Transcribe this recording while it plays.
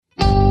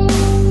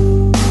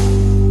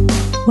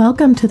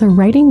Welcome to the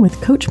Writing with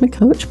Coach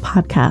McCoach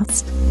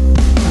podcast.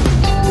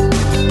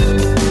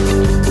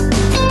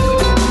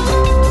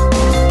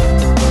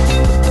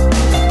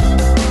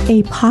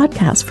 A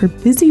podcast for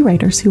busy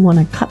writers who want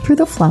to cut through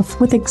the fluff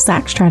with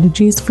exact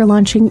strategies for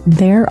launching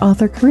their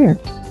author career.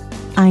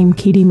 I'm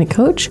Katie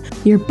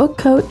McCoach, your book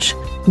coach,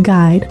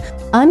 guide,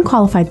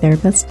 unqualified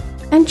therapist,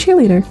 and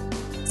cheerleader.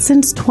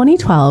 Since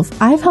 2012,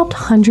 I've helped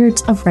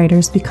hundreds of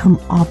writers become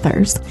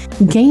authors,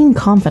 gain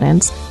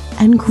confidence,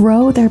 and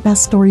grow their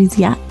best stories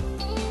yet.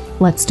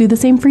 Let's do the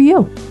same for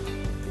you.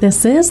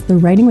 This is the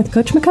Writing with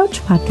Coach McCoach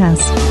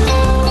podcast.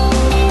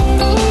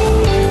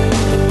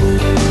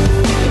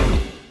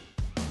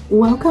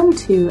 Welcome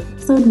to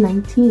episode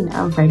 19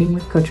 of Writing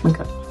with Coach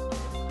McCoach.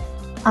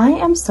 I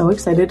am so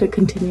excited to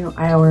continue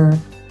our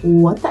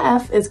What the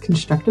F is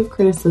Constructive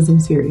Criticism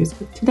series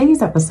with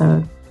today's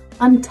episode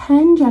on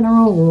 10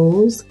 general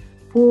rules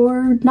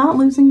for not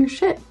losing your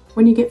shit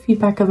when you get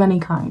feedback of any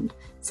kind,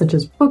 such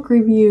as book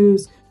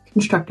reviews,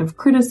 constructive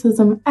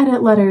criticism,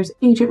 edit letters,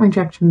 agent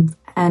rejections,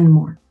 and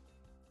more.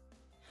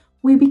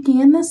 We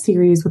began this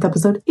series with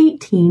episode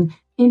 18,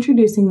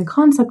 introducing the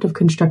concept of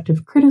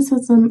constructive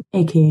criticism,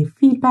 aka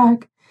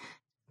feedback,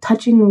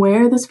 touching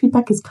where this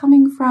feedback is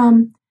coming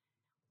from,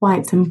 why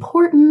it's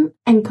important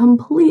and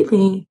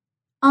completely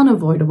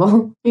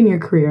unavoidable in your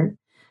career,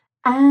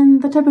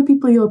 and the type of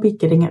people you'll be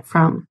getting it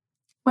from,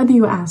 whether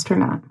you asked or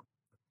not.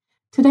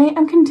 Today,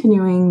 I'm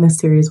continuing this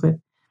series with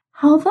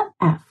how the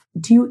F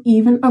do you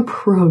even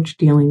approach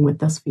dealing with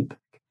this feedback?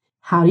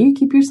 How do you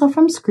keep yourself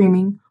from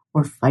screaming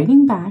or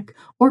fighting back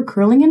or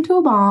curling into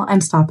a ball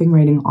and stopping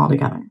writing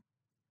altogether?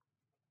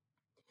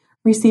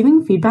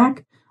 Receiving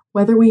feedback,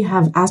 whether we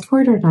have asked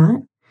for it or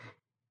not,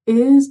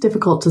 is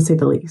difficult to say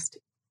the least.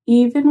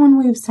 Even when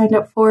we've signed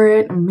up for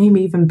it and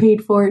maybe even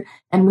paid for it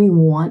and we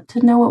want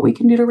to know what we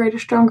can do to write a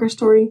stronger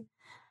story,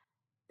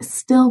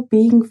 still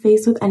being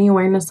faced with any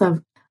awareness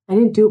of, I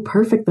didn't do it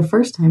perfect the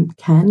first time,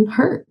 can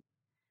hurt.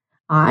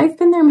 I've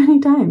been there many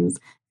times,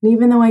 and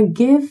even though I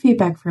give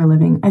feedback for a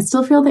living, I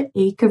still feel the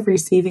ache of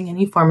receiving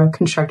any form of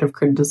constructive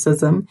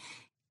criticism,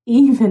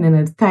 even in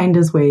its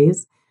kindest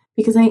ways,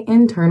 because I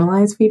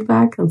internalize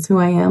feedback. That's who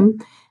I am,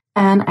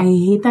 and I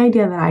hate the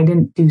idea that I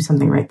didn't do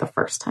something right the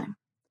first time,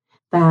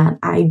 that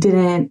I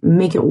didn't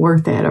make it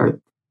worth it or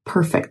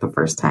perfect the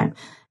first time.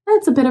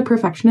 That's a bit of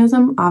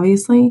perfectionism,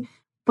 obviously,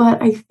 but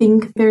I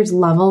think there's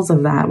levels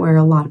of that where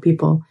a lot of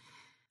people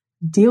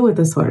deal with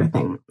this sort of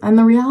thing. And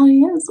the reality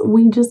is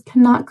we just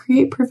cannot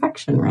create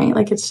perfection, right?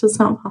 Like it's just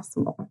not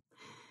possible.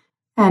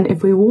 And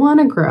if we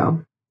want to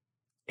grow,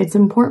 it's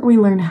important we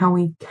learn how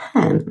we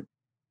can,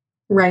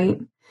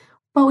 right?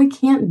 But we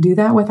can't do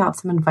that without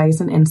some advice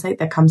and insight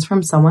that comes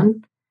from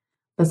someone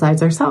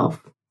besides ourselves.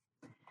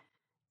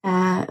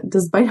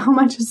 Despite how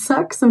much it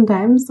sucks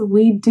sometimes,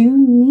 we do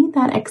need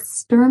that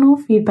external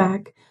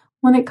feedback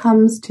when it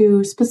comes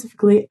to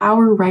specifically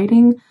our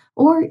writing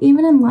or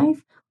even in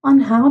life on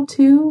how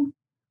to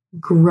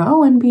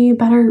grow and be a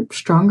better,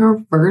 stronger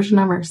version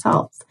of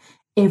ourselves.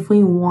 If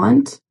we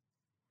want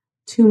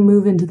to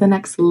move into the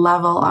next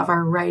level of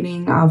our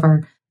writing, of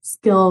our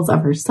skills, of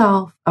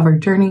ourself, of our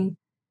journey,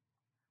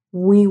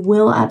 we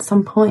will at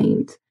some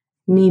point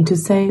need to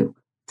say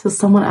to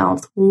someone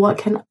else, what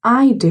can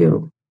I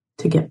do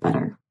to get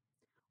better?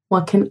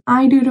 What can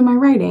I do to my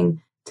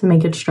writing to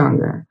make it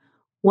stronger?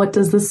 What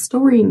does the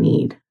story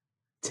need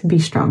to be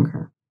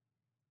stronger?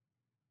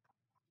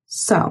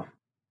 So,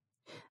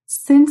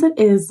 since it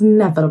is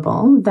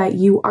inevitable that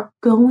you are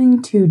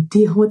going to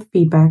deal with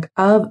feedback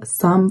of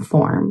some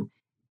form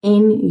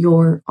in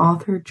your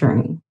author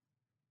journey,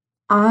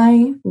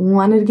 I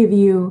wanted to give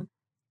you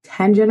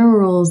 10 general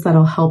rules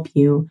that'll help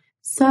you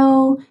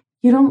so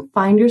you don't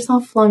find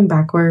yourself flung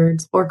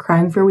backwards or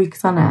crying for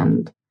weeks on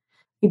end.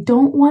 I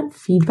don't want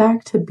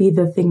feedback to be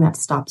the thing that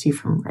stops you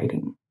from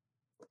writing.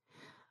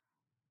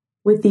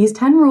 With these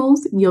 10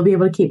 rules, you'll be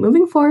able to keep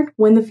moving forward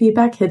when the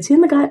feedback hits you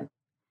in the gut.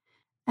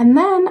 And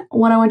then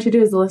what I want you to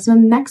do is listen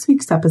to next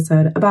week's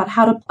episode about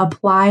how to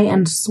apply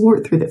and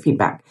sort through the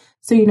feedback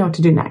so you know what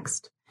to do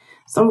next.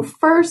 So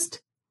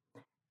first,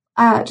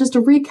 just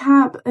a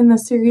recap in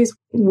this series,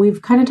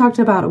 we've kind of talked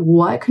about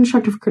what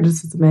constructive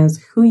criticism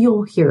is, who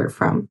you'll hear it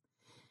from.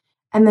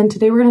 And then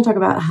today we're going to talk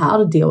about how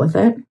to deal with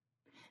it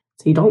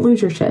so you don't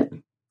lose your shit.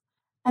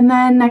 And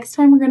then next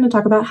time we're going to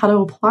talk about how to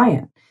apply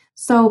it.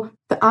 So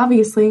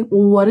obviously,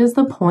 what is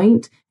the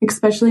point,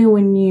 especially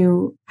when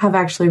you have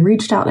actually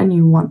reached out and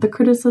you want the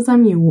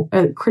criticism,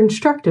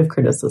 constructive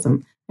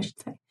criticism, I should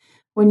say.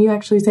 When you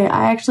actually say,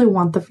 I actually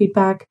want the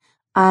feedback,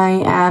 I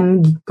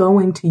am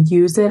going to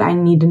use it, I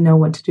need to know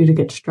what to do to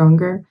get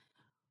stronger.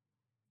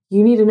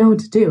 You need to know what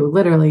to do,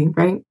 literally,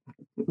 right?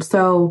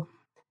 So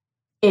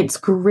it's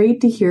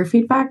great to hear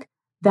feedback.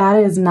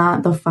 That is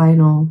not the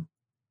final,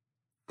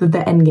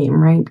 the end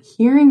game, right?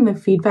 Hearing the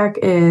feedback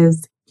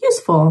is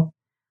useful.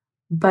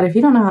 But if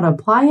you don't know how to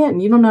apply it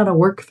and you don't know how to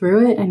work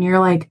through it and you're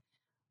like,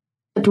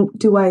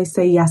 do I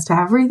say yes to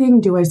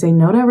everything? Do I say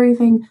no to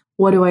everything?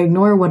 What do I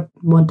ignore? What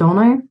don't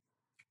I?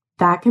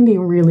 That can be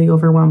really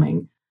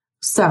overwhelming.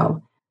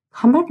 So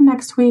come back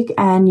next week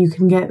and you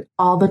can get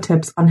all the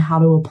tips on how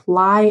to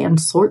apply and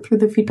sort through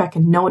the feedback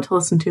and know what to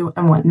listen to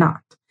and what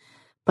not.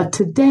 But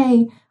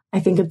today, I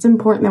think it's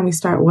important that we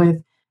start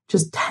with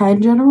just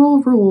 10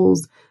 general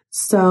rules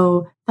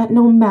so that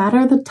no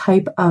matter the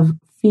type of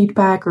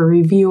feedback or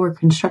review or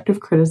constructive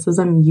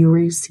criticism you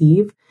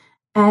receive,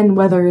 and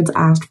whether it's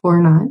asked for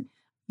or not,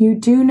 you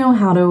do know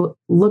how to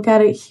look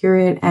at it, hear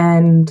it,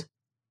 and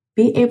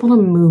be able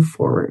to move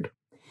forward.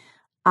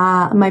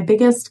 My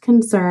biggest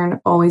concern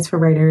always for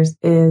writers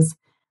is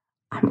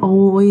I'm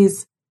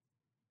always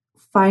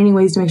finding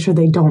ways to make sure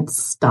they don't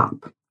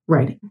stop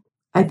writing.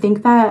 I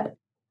think that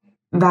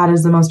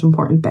is the most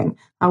important thing.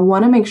 I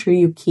want to make sure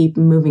you keep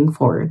moving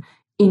forward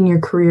in your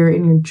career,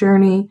 in your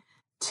journey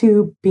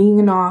to being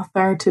an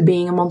author, to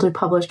being a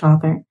multi-published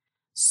author.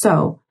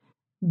 So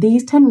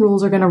these 10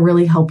 rules are going to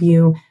really help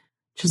you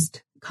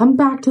just come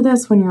back to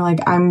this when you're like,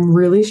 I'm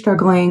really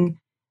struggling.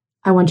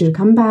 I want you to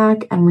come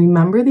back and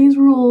remember these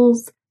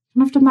rules. You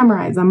don't have to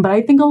memorize them, but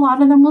I think a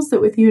lot of them will sit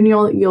with you and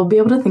you'll be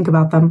able to think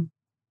about them.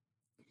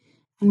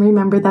 And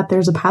remember that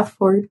there's a path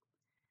forward.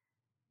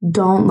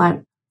 Don't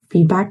let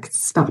feedback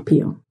stop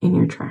you in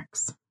your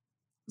tracks.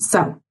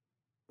 So,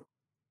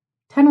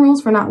 10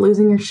 rules for not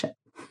losing your shit.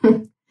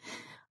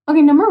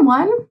 Okay, number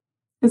 1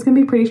 is going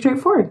to be pretty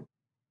straightforward,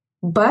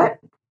 but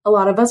a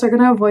lot of us are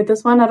going to avoid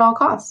this one at all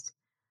costs.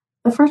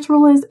 The first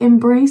rule is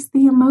embrace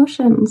the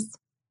emotions.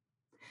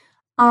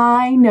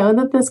 I know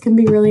that this can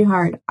be really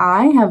hard.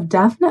 I have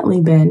definitely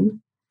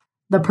been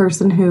the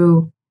person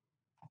who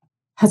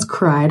has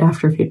cried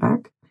after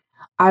feedback.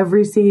 I've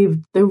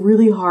received the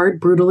really hard,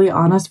 brutally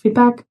honest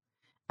feedback,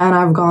 and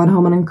I've gone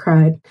home and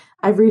cried.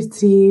 I've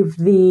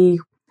received the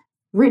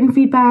written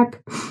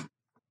feedback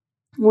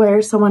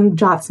where someone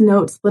jots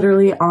notes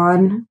literally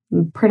on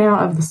the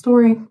printout of the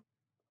story,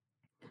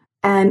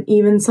 and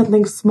even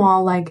something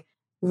small like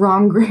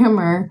wrong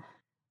grammar,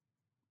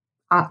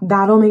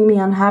 that'll make me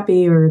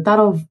unhappy, or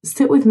that'll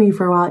sit with me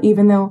for a while,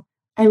 even though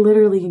I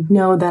literally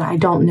know that I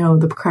don't know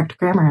the correct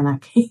grammar in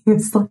that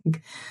case.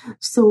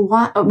 So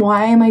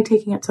why am I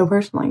taking it so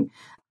personally?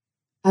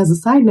 As a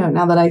side note,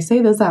 now that I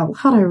say this out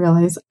loud, I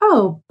realize,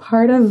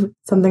 part of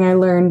something I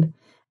learned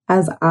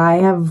as I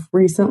have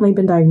recently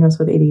been diagnosed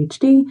with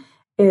ADHD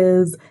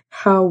is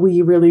how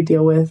we really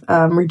deal with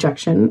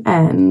rejection.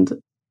 And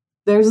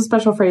there's a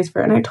special phrase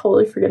for it, and I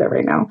totally forget it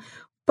right now.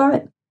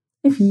 But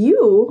if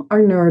you are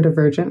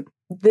neurodivergent,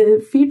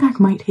 the feedback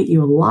might hit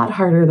you a lot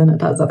harder than it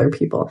does other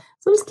people.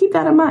 So just keep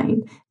that in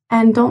mind.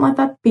 And don't let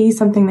that be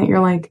something that you're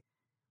like,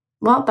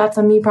 well, that's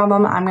a me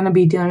problem. I'm going to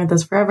be dealing with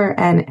this forever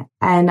and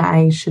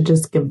I should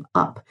just give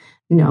up.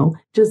 No,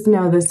 just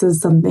know this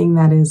is something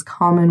that is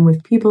common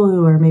with people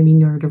who are maybe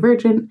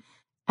neurodivergent,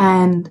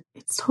 and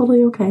it's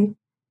totally okay.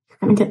 You're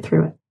going to get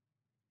through it.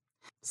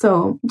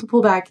 So to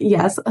pull back,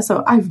 yes.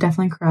 So I've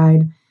definitely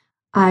cried.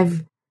 I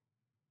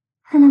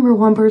remember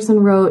one person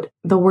wrote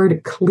the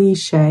word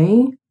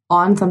cliche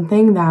on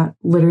something that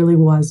literally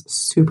was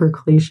super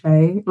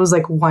cliche. It was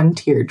like one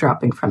tear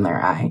dropping from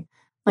their eye.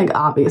 Like,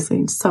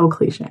 obviously, so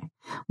cliche.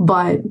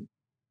 But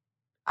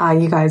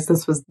you guys,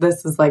 this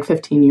is like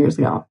 15 years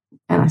ago,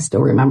 and I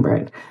still remember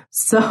it.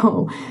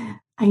 So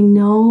I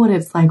know what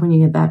it's like when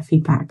you get that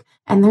feedback.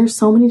 And there's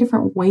so many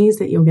different ways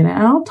that you'll get it.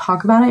 And I'll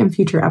talk about it in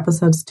future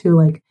episodes too,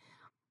 like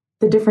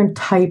the different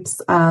types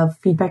of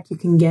feedback you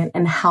can get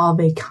and how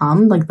they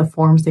come, like the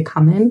forms they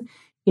come in.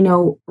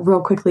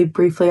 Real quickly,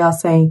 briefly, I'll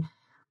say,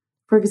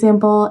 for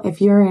example, if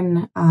you're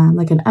in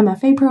like an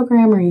MFA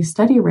program or you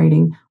study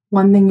writing,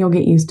 one thing you'll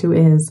get used to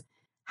is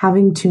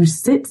having to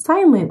sit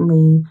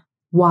silently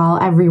while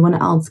everyone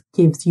else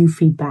gives you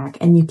feedback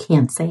and you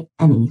can't say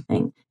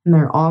anything. And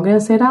they're all going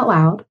to say it out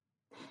loud.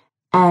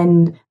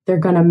 And they're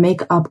going to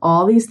make up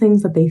all these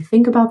things that they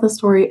think about the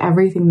story,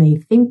 everything they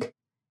think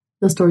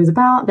the story's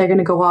about. They're going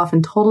to go off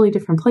in totally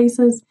different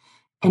places,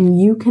 and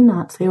you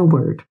cannot say a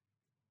word.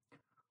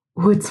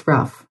 Oh, it's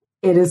rough.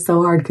 It is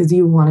so hard because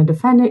you want to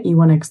defend it. You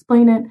want to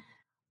explain it.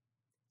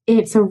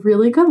 It's a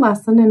really good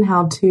lesson in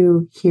how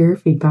to hear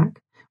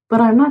feedback,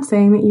 but I'm not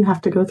saying that you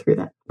have to go through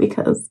that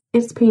because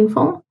it's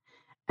painful,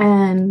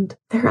 and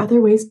there are other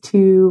ways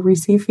to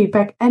receive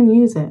feedback and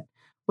use it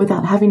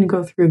without having to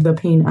go through the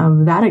pain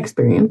of that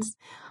experience.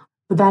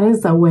 But that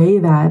is a way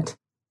that,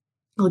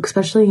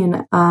 especially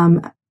in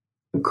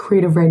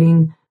creative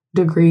writing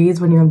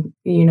degrees, when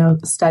you're,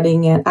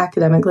 studying it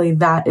academically,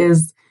 that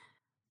is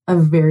a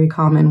very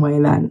common way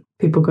that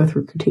people go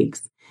through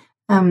critiques.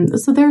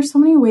 So there are so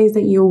many ways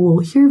that you will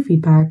hear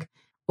feedback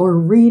or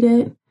read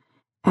it,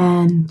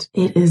 and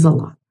it is a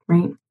lot,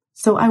 right?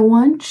 So I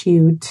want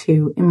you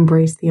to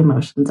embrace the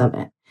emotions of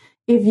it.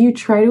 If you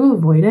try to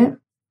avoid it,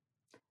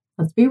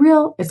 let's be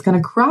real, it's going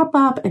to crop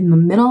up in the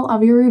middle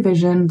of your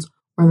revisions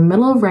or the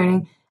middle of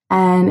writing,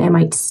 and it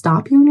might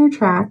stop you in your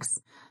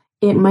tracks.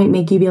 It might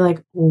make you be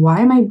like,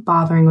 why am I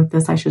bothering with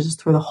this? I should just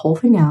throw the whole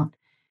thing out.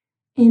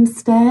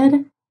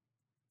 Instead,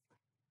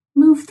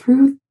 move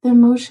through the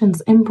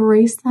emotions,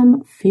 embrace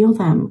them, feel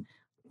them.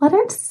 Let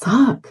it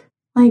suck.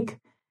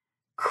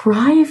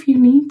 Cry if you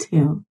need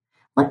to.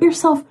 Let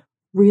yourself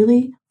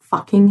really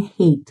fucking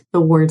hate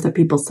the words that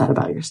people said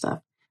about your stuff.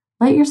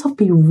 Let yourself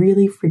be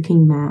really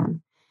freaking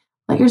mad.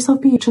 Let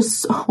yourself be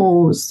just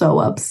so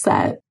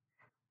upset,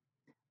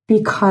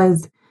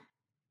 because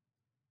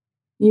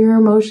your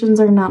emotions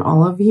are not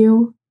all of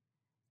you.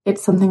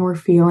 It's something we're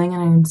feeling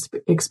and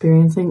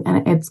experiencing,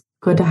 and it's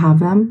good to have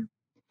them.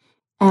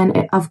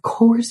 And of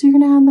course you're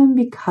going to have them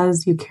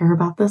because you care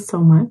about this so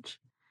much.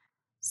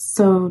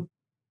 So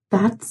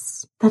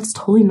that's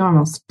totally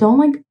normal. So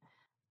don't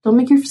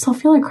make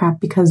yourself feel like crap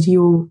because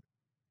you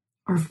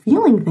are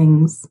feeling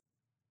things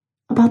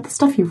about the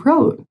stuff you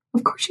wrote.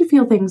 Of course you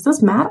feel things.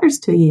 This matters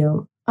to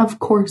you. Of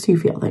course you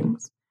feel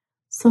things.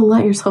 So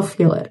let yourself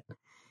feel it.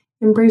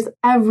 Embrace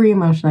every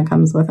emotion that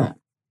comes with it.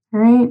 All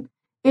right?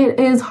 It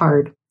is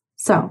hard.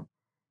 So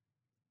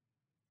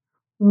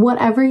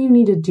whatever you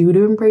need to do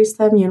to embrace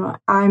them,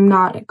 I'm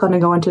not going to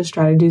go into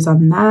strategies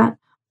on that.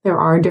 There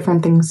are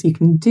different things you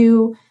can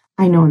do.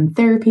 I know in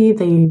therapy,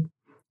 they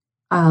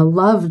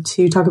love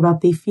to talk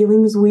about the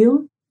feelings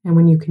wheel. And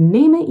when you can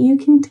name it, you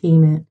can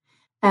tame it.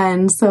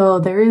 And so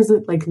there is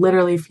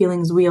literally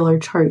feelings wheel or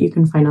chart you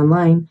can find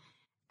online.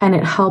 And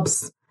it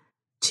helps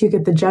to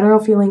get the general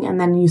feeling. And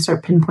then you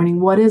start pinpointing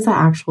what is the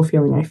actual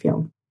feeling I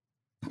feel.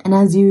 And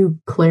as you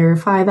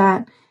clarify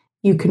that,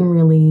 you can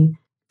really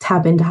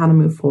tap into how to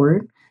move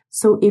forward.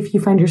 So if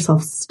you find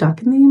yourself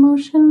stuck in the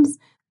emotions,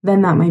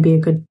 then that might be a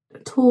good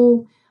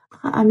tool.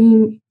 I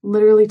mean,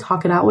 literally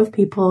talk it out with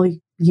people,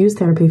 use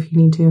therapy if you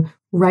need to,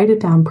 write it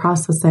down,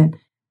 process it,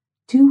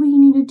 do what you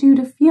need to do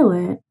to feel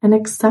it, and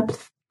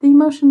accept the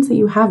emotions that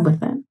you have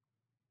with it.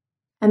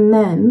 And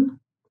then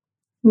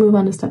move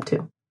on to step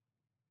 2.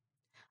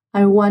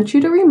 I want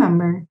you to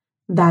remember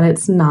that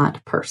it's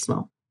not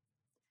personal.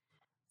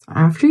 So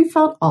after you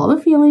felt all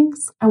the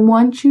feelings, I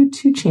want you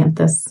to chant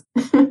this.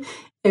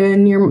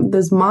 And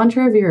this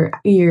mantra of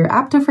you're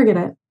apt to forget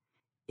it.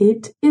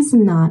 It is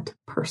not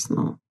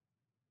personal.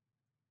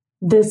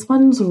 This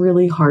one's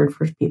really hard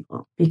for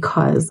people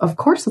because, of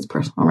course, it's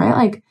personal,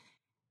 right?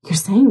 You're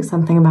saying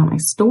something about my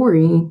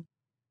story.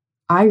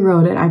 I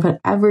wrote it. I put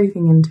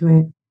everything into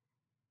it.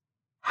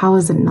 How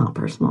is it not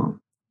personal?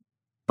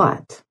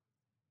 But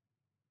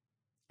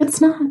it's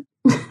not.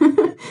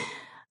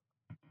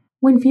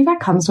 When feedback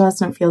comes to us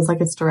and it feels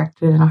like it's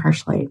directed in a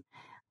harsh light,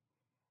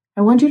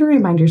 I want you to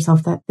remind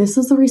yourself that this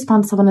is the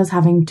response someone is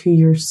having to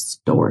your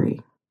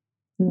story.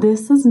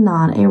 This is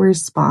not a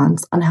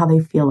response on how they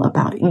feel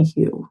about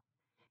you.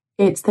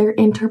 It's their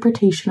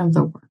interpretation of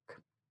the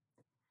work.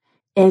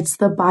 It's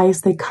the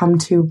bias they come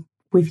to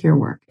with your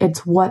work.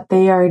 It's what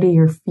they already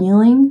are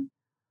feeling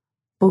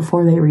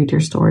before they read your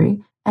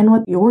story and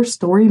what your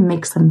story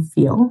makes them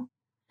feel.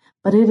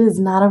 But it is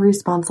not a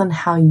response on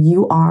how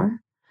you are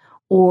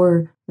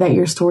or that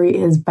your story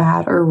is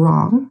bad or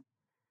wrong.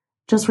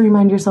 Just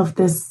remind yourself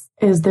this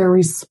is their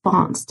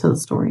response to the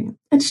story.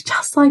 It's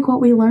just like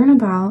what we learn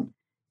about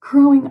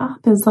growing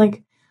up is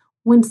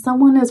when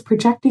someone is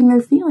projecting their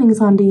feelings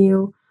onto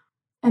you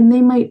and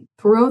they might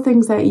throw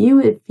things at you,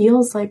 it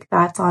feels like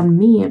that's on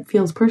me. It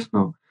feels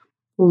personal.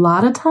 A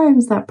lot of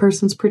times that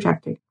person's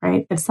projecting,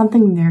 right? It's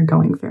something they're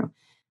going through.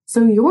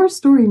 So your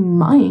story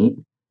might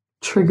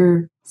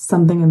trigger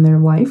something in their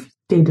life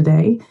day to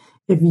day.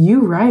 If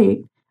you write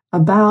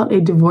about a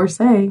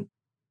divorcee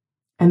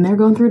and they're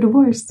going through a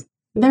divorce,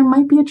 there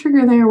might be a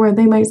trigger there where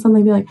they might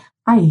suddenly be like,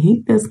 I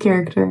hate this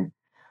character.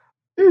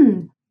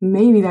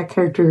 Maybe that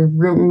character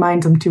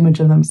reminds them too much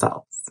of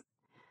themselves.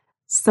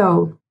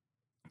 So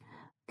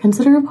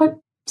consider what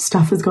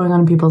stuff is going on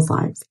in people's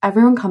lives.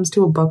 Everyone comes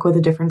to a book with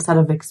a different set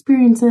of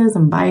experiences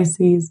and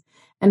biases.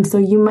 And so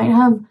you might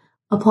have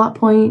a plot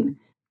point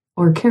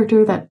or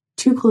character that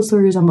too closely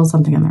resembles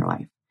something in their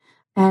life.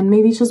 And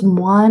maybe it's just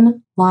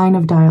one line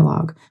of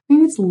dialogue.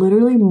 Maybe it's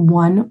literally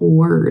one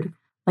word,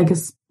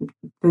 the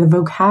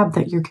vocab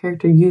that your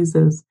character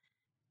uses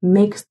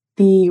makes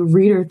the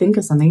reader think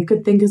of something. You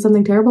could think of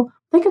something terrible.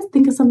 They could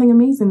think of something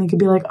amazing. They could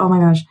be like, oh my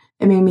gosh,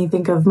 it made me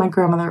think of my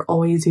grandmother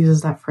always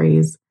uses that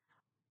phrase.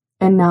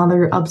 And now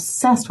they're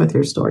obsessed with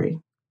your story.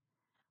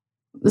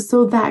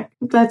 So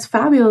that's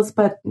fabulous,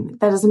 but that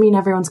doesn't mean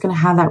everyone's going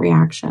to have that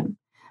reaction.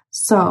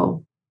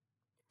 So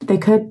they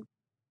could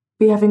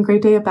be having a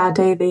great day, a bad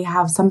day. They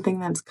have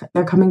something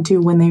they're coming to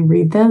when they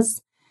read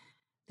this.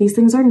 These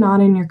things are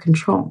not in your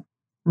control,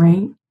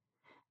 right?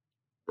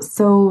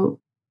 So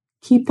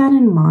keep that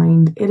in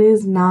mind. It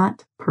is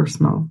not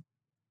personal.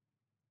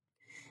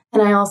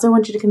 And I also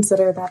want you to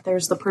consider that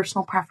there's the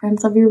personal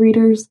preference of your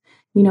readers.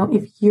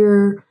 If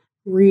your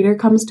reader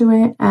comes to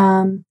it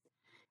and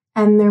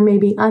they're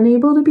maybe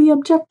unable to be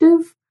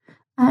objective,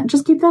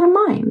 just keep that in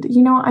mind.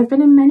 I've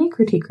been in many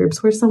critique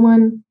groups where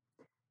someone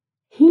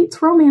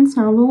hates romance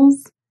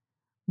novels,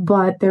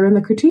 but they're in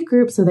the critique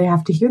group, so they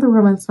have to hear the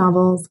romance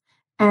novels,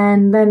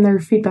 and then their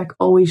feedback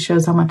always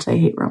shows how much they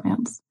hate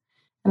romance.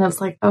 And it's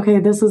like, okay,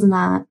 this isn't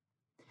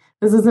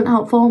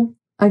helpful.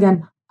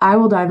 Again, I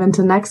will dive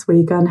into next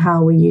week on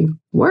how we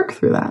work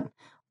through that.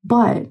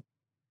 But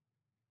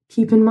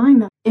keep in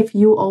mind that if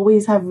you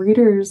always have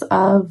readers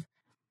of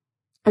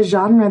a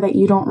genre that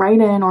you don't write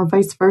in or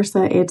vice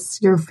versa,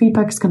 your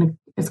feedback is going to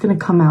It's going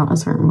to come out a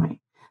certain way.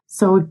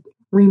 So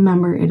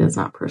remember, it is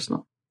not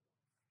personal.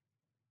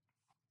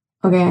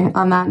 Okay,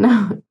 on that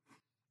note.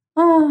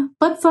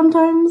 But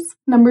sometimes,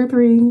 number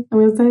 3, I'm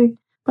going to say,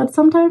 but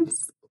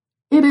sometimes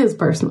it is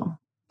personal.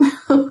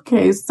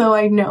 Okay, so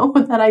I know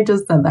that I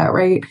just said that,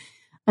 right?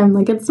 I'm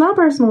like, it's not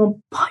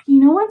personal, but you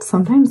know what?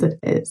 Sometimes it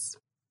is.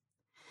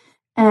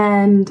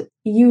 And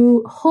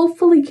you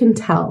hopefully can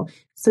tell.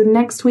 So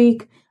next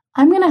week,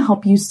 I'm going to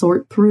help you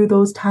sort through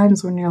those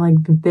times when you're like,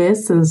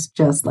 this is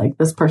just like,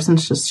 this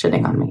person's just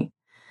shitting on me.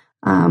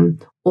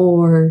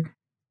 Or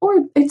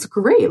it's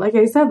great. Like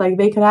I said, like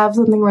they could have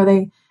something where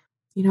they,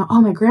 you know,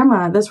 oh, my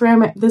grandma, this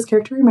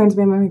character reminds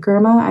me of my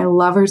grandma. I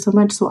love her so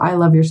much. So I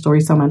love your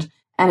story so much.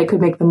 And it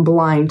could make them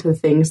blind to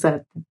things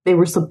that they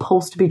were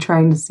supposed to be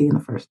trying to see in the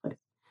first place.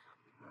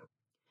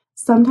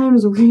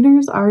 Sometimes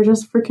readers are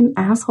just freaking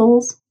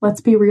assholes.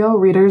 Let's be real.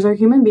 Readers are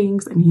human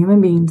beings, and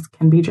human beings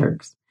can be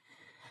jerks.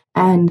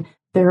 And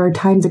there are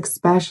times,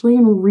 especially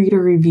in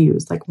reader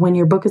reviews, like when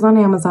your book is on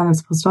Amazon and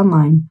it's posted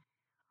online,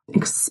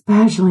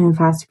 especially in the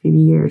past few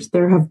years,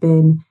 there have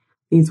been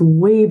these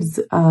waves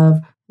of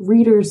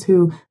readers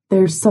who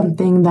there's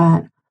something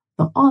that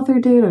the author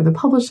did or the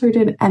publisher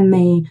did, and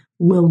they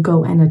will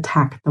go and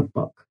attack the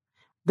book.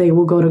 They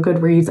will go to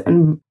Goodreads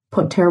and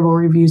put terrible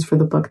reviews for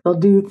the book. They'll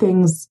do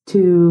things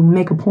to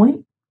make a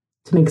point,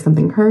 to make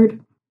something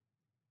heard.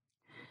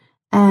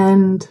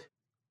 And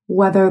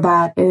whether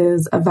that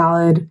is a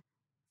valid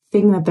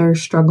thing that they're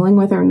struggling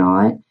with or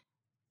not,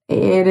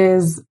 it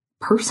is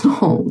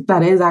personal.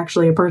 That is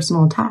actually a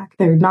personal attack.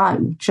 They're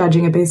not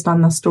judging it based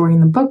on the story in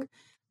the book.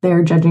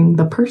 They're judging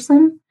the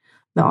person,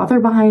 the author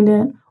behind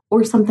it,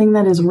 or something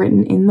that is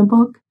written in the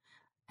book.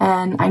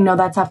 And I know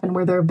that's happened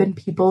where there have been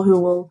people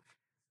who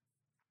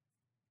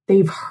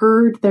they've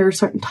heard there are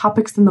certain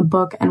topics in the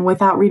book, and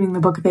without reading the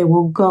book, they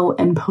will go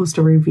and post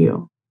a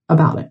review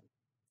about it,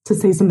 to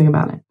say something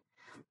about it.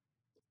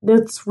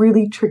 That's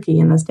really tricky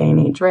in this day and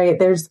age, right?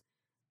 There's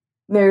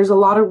a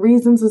lot of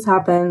reasons this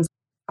happens.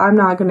 I'm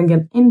not going to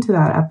get into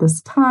that at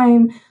this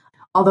time,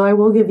 although I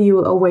will give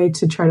you a way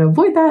to try to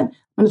avoid that.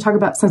 I'm going to talk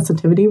about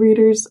sensitivity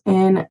readers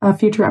in a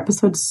future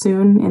episode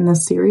soon in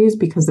this series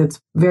because it's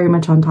very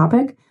much on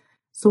topic.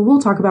 So we'll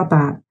talk about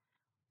that.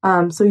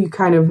 So you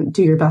kind of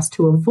do your best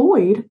to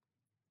avoid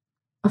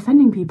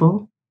offending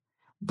people,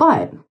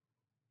 but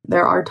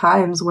there are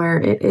times where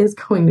it is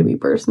going to be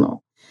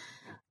personal.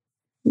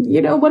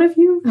 You know, what if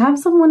you have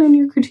someone in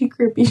your critique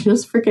group you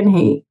just freaking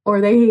hate,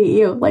 or they hate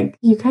you? Like,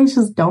 you guys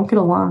just don't get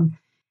along.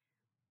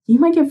 You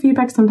might get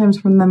feedback sometimes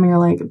from them and you're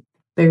like,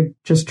 they're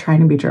just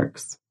trying to be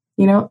jerks.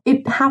 You know,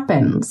 it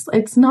happens.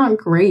 It's not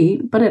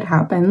great, but it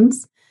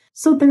happens.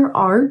 So there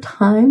are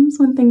times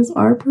when things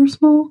are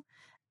personal.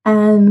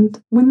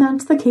 And when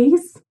that's the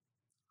case,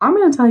 I'm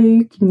going to tell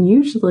you can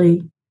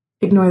usually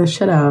ignore the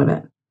shit out of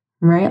it,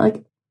 right?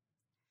 Like,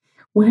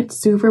 when it's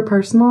super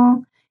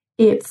personal,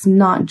 it's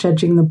not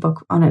judging the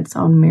book on its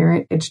own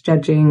merit. It's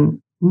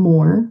judging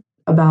more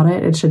about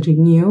it. It's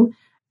judging you.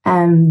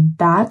 And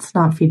that's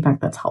not feedback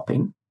that's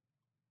helping.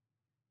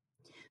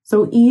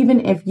 So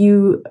even if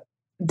you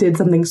did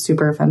something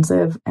super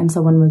offensive and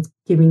someone was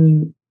giving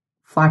you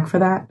flack for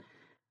that,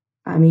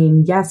 I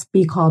mean, yes,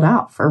 be called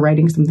out for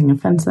writing something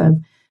offensive,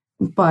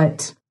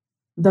 but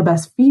the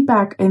best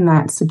feedback in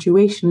that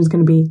situation is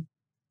going to be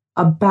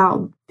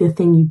about the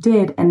thing you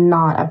did and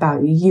not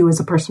about you as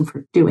a person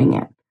for doing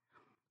it.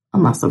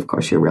 Unless, of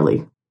course, you're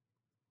really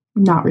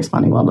not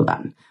responding well to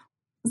that.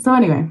 So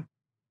anyway,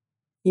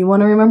 you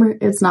want to remember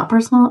it's not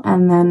personal,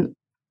 and then,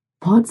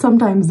 but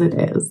sometimes it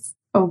is,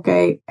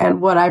 okay? And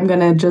what I'm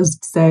going to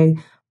just say,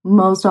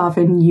 most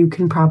often you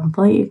can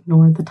probably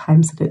ignore the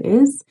times that it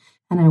is.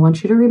 And I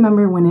want you to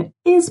remember when it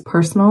is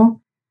personal,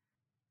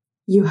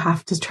 you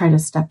have to try to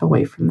step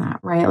away from that,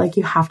 right? Like,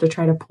 you have to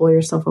try to pull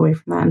yourself away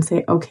from that and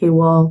say, okay,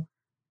 well,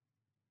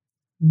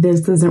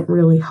 this isn't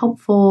really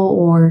helpful,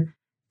 or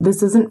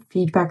this isn't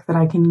feedback that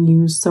I can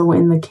use. So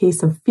in the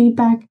case of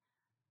feedback,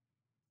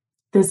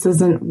 this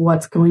isn't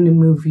what's going to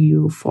move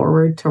you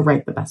forward to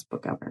write the best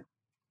book ever.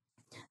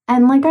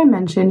 And like I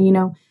mentioned, you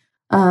know,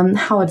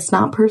 how it's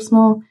not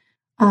personal,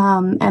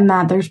 and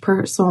that there's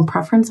personal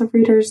preference of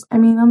readers. I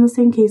mean, on the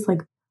same case,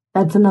 like,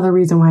 that's another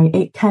reason why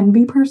it can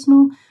be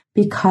personal,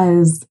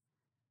 because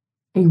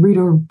a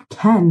reader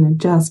can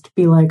just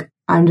be like,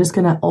 I'm just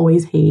going to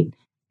always hate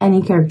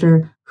any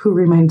character who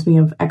reminds me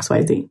of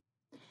XYZ.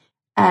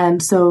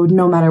 And so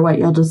no matter what,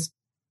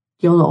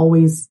 you'll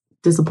always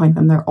disappoint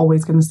them. They're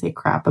always going to say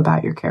crap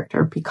about your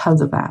character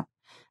because of that.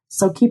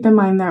 So keep in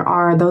mind,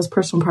 those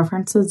personal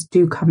preferences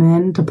do come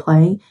into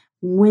play.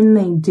 When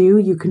they do,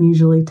 you can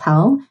usually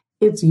tell.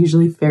 It's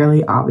usually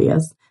fairly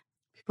obvious.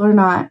 People are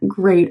not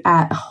great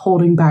at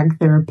holding back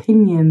their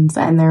opinions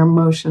and their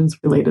emotions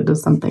related to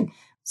something.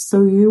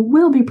 So you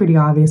will be pretty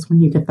obvious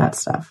when you get that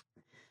stuff.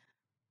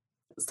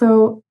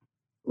 So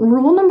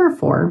rule number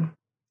 4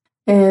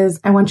 is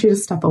I want you to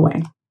step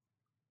away.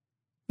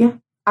 Yeah.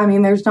 I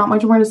mean, there's not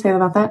much more to say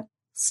about that.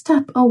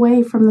 Step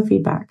away from the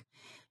feedback.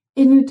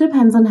 And it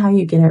depends on how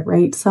you get it,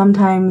 right?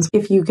 Sometimes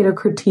if you get a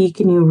critique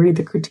and you read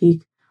the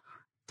critique,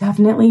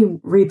 definitely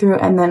read through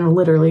and then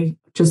literally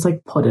just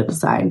like put it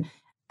aside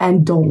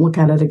and don't look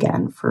at it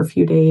again for a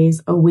few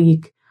days, a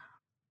week,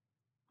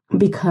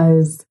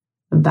 because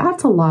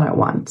that's a lot at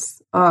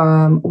once.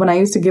 When I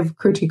used to give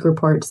critique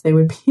reports, they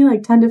would be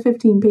like 10 to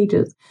 15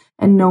 pages.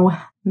 And no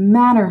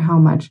matter how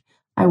much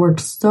I worked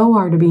so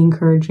hard to be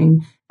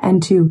encouraging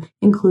and to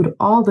include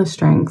all the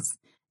strengths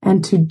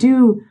and to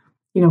do,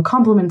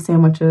 compliment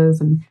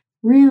sandwiches and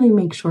really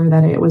make sure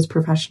that it was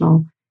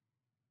professional,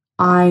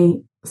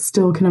 I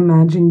still can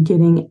imagine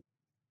getting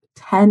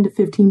 10 to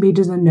 15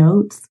 pages of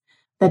notes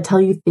that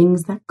tell you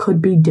things that could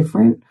be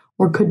different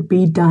or could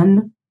be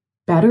done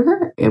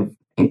better, if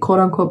quote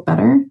unquote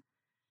better,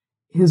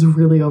 is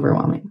really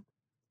overwhelming.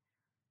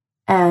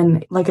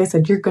 And like I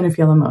said, you're going to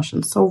feel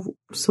emotions. So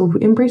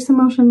embrace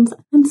emotions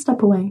and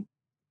step away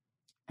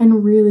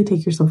and really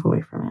take yourself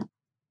away from it.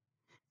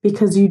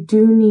 Because you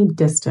do need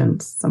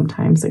distance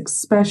sometimes,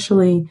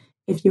 especially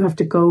if you have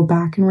to go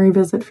back and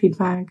revisit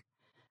feedback.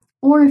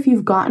 Or if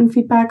you've gotten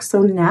feedback,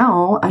 so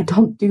now I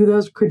don't do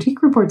those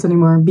critique reports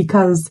anymore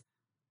because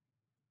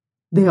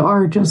they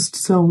are just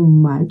so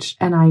much.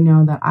 And I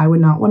know that I would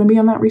not want to be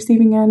on that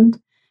receiving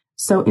end.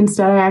 So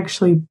instead, I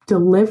actually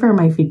deliver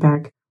my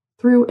feedback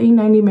through a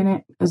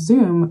 90-minute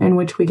Zoom in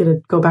which we get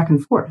to go back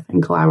and forth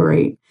and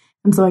collaborate.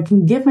 And so I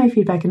can give my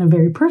feedback in a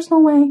very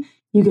personal way.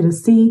 You get to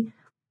see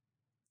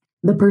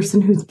the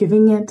person who's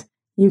giving it.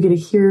 You get to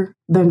hear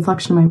the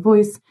inflection of my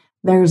voice.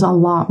 There's a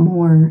lot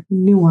more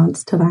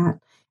nuance to that.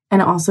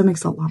 And it also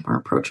makes it a lot more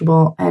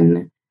approachable.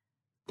 And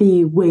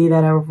the way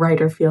that a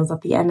writer feels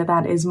at the end of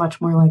that is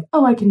much more like,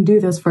 oh, I can do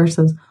this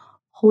versus,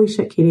 holy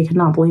shit, Katie, I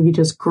cannot believe you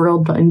just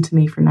grilled into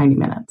me for 90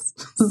 minutes.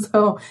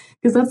 So,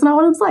 because that's not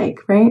what it's like,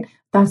 right?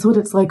 That's what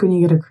it's like when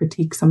you get a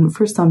critique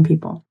for some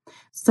people.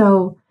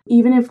 So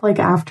even if like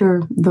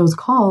after those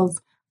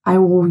calls, I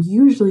will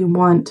usually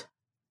want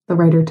the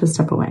writer to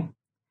step away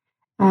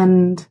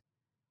and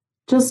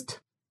just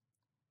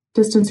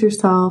distance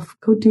yourself,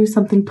 go do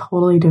something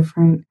totally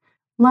different.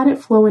 Let it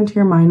flow into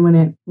your mind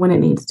when it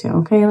needs to,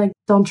 okay? Like,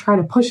 don't try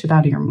to push it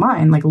out of your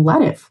mind. Like,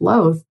 let it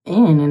flow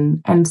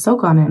in and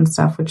soak on it and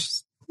stuff, which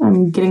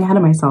I'm getting ahead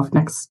of myself.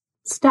 Next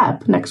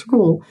step, next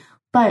rule.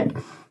 But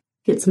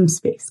get some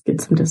space, get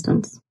some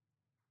distance.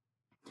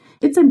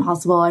 It's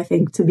impossible, I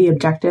think, to be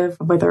objective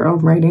with our own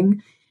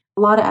writing.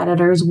 A lot of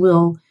editors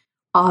will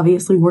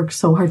obviously work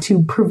so hard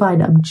to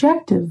provide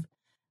objective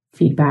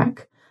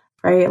feedback,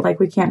 right? Like,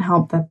 we can't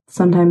help that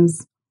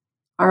sometimes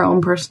our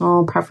own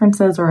personal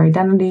preferences or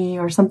identity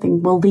or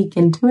something will leak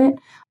into it.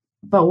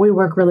 But we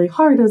work really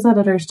hard as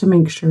editors to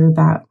make sure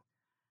that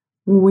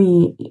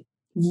we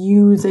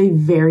use a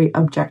very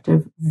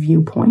objective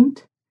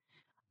viewpoint.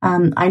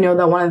 I know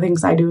that one of the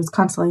things I do is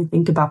constantly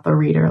think about the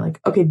reader. Like,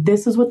 okay,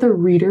 this is what the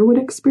reader would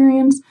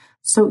experience.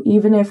 So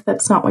even if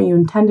that's not what you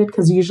intended,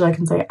 because usually I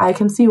can say, I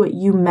can see what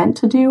you meant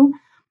to do,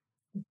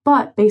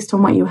 but based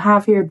on what you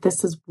have here,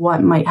 this is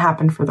what might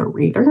happen for the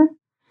reader.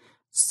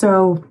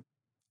 So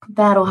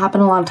that'll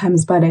happen a lot of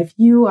times. But if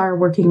you are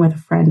working with a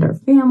friend or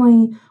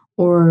family,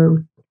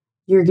 or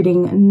you're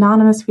getting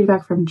anonymous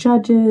feedback from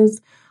judges,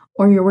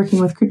 or you're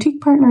working with critique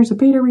partners or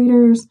beta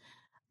readers,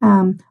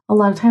 a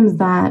lot of times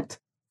that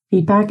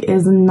feedback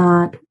is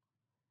not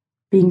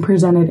being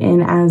presented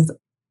in as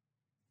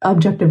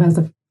objective as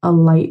a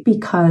light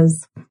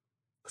because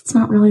it's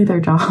not really their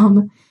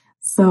job.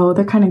 So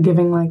they're kind of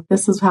giving like,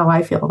 this is how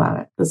I feel about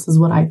it. This is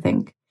what I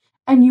think.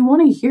 And you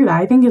want to hear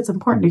that. I think it's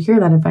important to hear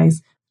that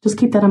advice. Just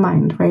keep that in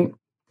mind, right?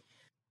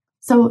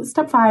 So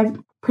step 5,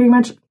 pretty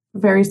much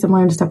very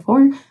similar to step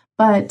 4,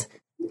 but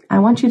I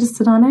want you to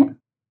sit on it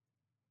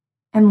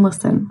and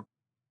listen.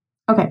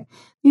 Okay,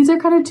 these are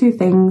kind of two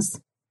things,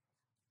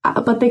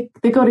 but they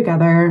go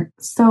together.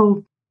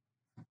 So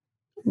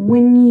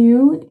when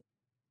you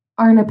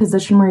are in a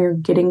position where you're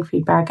getting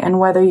feedback, and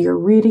whether you're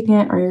reading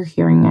it or you're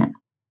hearing it,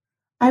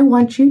 I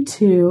want you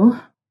to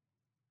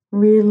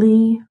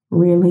really,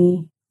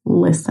 really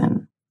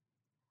listen.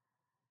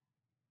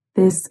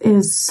 This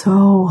is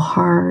so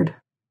hard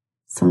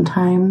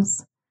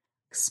sometimes,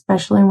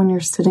 especially when you're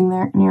sitting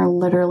there and you're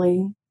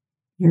literally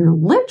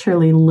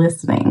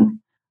listening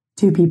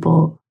to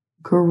people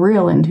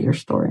grill into your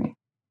story.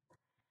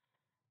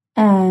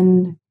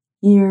 And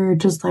you're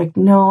just like,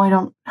 no, I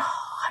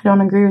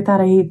don't agree with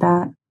that. I hate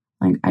that.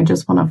 Like, I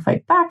just want to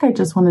fight back. I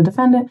just want to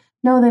defend it.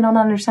 No, they don't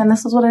understand.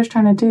 This is what I was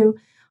trying to do.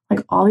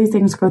 Like, all these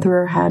things go through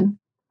our head.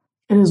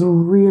 It is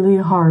really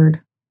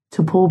hard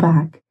to pull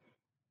back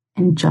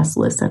and just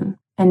listen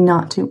and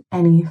not do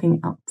anything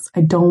else.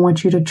 I don't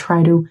want you to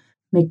try to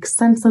make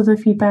sense of the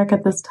feedback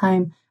at this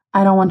time.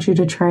 I don't want you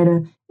to try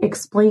to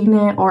explain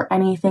it or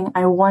anything.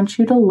 I want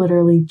you to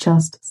literally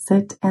just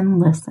sit and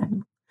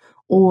listen,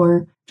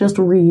 or just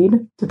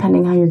read,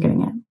 depending how you're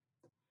getting it.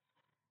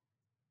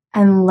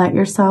 And let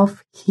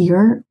yourself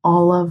hear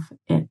all of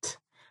it,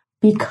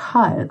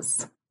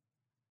 because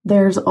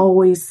there's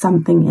always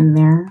something in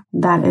there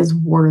that is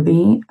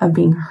worthy of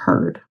being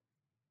heard.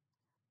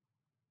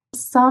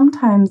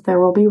 Sometimes there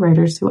will be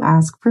writers who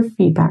ask for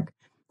feedback.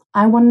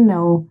 I want to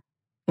know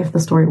if the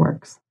story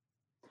works.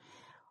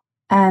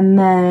 And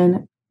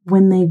then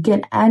when they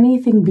get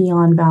anything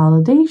beyond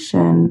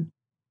validation,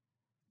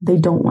 they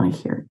don't want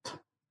to hear it.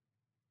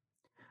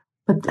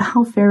 But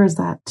how fair is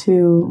that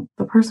to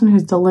the person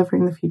who's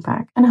delivering the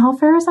feedback? And how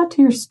fair is that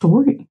to your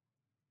story,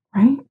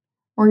 right?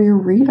 Or your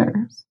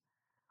readers?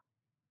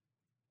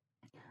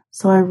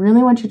 So I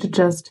really want you to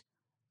just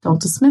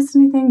don't dismiss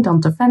anything,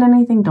 don't defend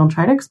anything, don't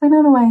try to explain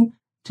it away.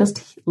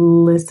 Just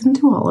listen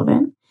to all of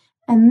it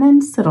and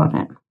then sit on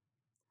it.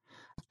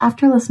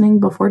 After listening,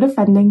 before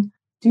defending,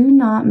 do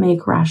not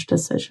make rash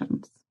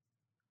decisions.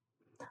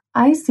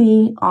 I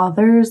see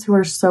authors who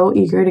are so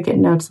eager to get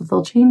notes that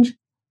they'll change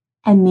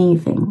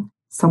anything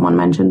someone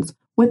mentions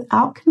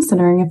without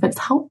considering if it's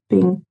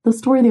helping the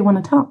story they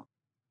want to tell.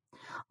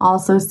 I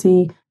also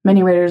see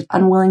many writers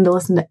unwilling to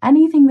listen to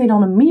anything they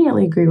don't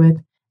immediately agree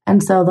with,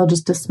 and so they'll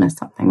just dismiss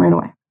something right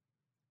away.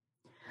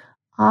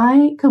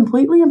 I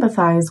completely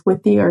empathize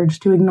with the urge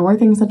to ignore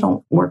things that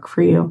don't work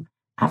for you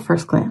at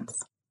first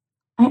glance.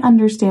 I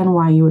understand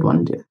why you would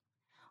want to do it,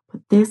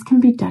 but this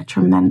can be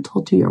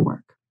detrimental to your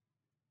work.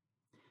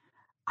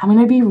 I'm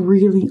going to be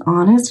really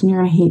honest, and you're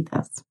going to hate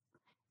this.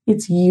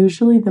 It's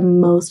usually the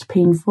most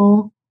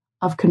painful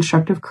of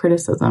constructive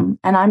criticism.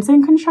 And I'm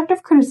saying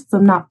constructive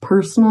criticism, not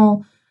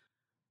personal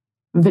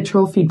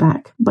vitriol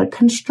feedback, but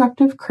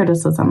constructive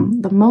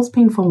criticism, the most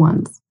painful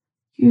ones,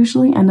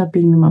 usually end up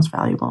being the most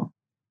valuable.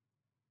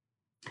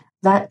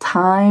 That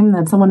time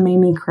that someone made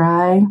me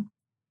cry,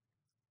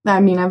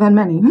 I mean, I've had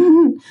many,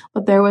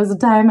 but there was a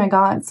time I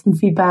got some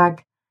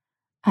feedback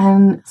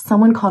and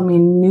someone called me a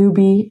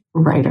newbie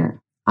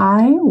writer.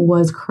 I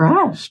was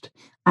crushed.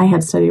 I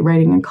had studied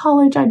writing in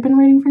college. I'd been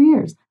writing for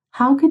years.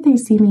 How could they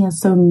see me as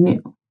so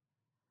new?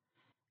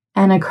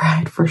 And I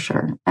cried for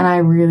sure. And I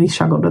really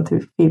struggled with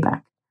the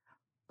feedback.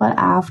 But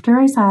after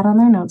I sat on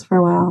their notes for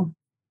a while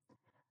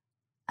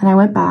and I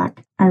went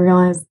back, I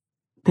realized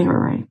they were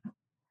right.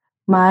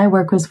 My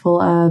work was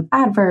full of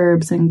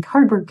adverbs and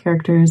cardboard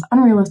characters,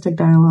 unrealistic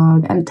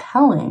dialogue, and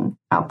telling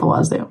out the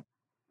wazoo.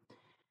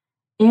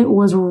 It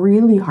was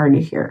really hard to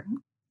hear,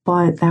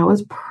 but that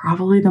was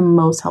probably the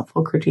most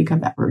helpful critique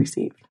I've ever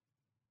received.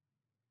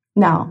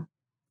 Now,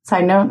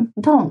 side note,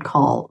 don't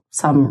call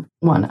someone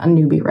a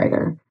newbie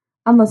writer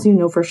unless you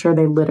know for sure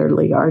they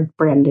literally are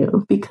brand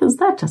new, because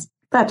that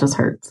just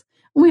hurts.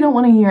 We don't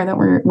want to hear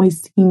that we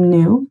seem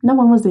new. No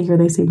one wants to hear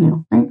they seem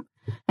new, right?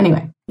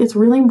 Anyway, it's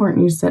really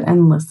important you sit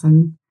and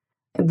listen.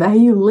 That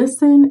you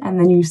listen and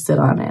then you sit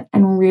on it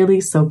and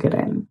really soak it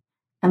in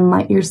and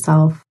let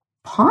yourself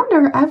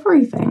ponder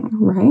everything,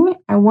 right?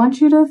 I want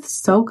you to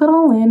soak it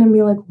all in and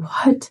be like,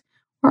 what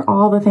were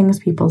all the things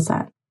people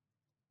said?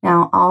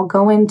 Now, I'll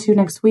go into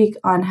next week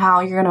on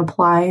how you're going to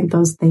apply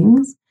those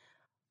things.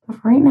 But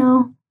for right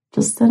now,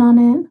 just sit on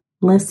it,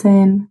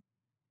 listen,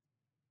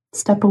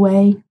 step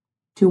away,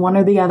 do one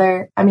or the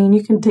other. I mean,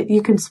 you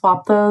can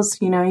swap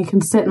those, you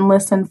can sit and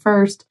listen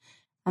first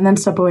and then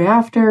step away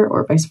after,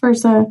 or vice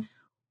versa.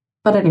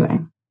 But anyway,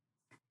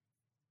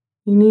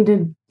 you need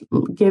to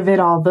give it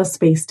all the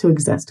space to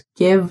exist.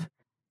 Give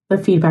the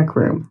feedback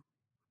room.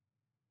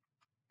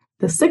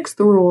 The sixth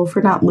rule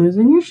for not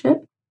losing your shit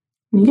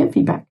when you get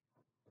feedback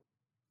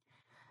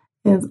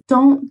is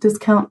don't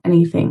discount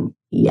anything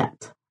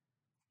yet.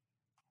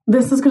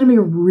 This is going to be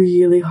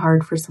really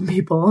hard for some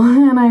people,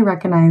 and I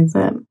recognize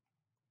it.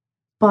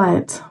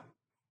 But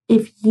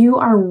if you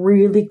are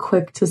really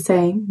quick to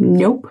say,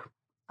 nope,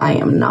 I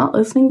am not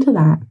listening to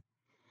that,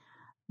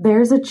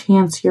 there's a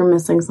chance you're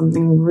missing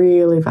something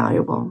really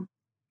valuable.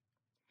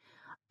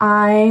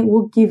 I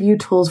will give you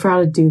tools for how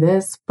to do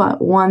this,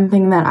 but one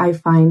thing that I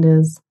find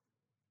is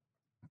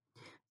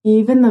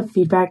even the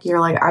feedback you're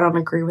like, I don't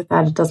agree with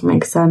that, it doesn't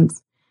make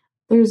sense.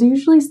 There's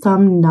usually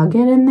some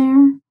nugget in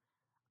there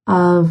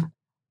of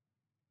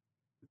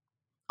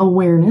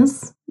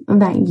awareness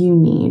that you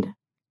need.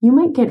 You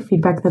might get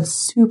feedback that's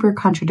super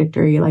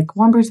contradictory. Like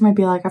one person might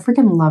be like, I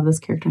freaking love this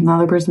character. And the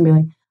other person be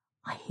like,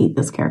 I hate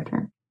this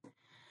character.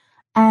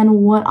 And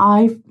what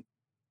I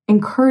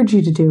encourage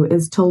you to do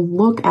is to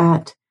look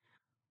at,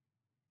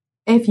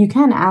 if you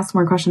can ask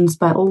more questions,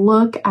 but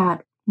look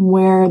at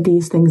where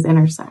these things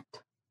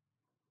intersect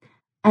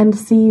and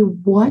see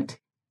what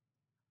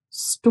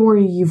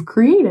story you've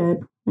created.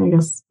 I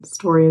guess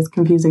story is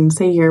confusing to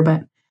say here,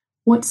 but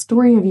what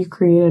story have you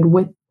created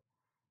with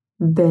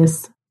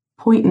this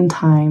point in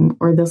time,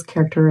 or this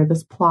character, or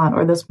this plot,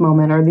 or this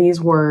moment, or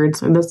these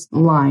words, or this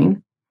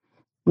line,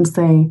 and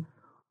say,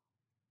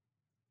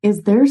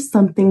 is there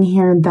something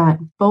here that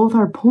both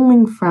are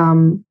pulling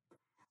from,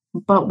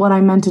 but what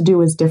I meant to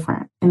do is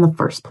different in the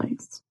first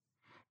place?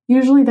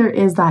 Usually there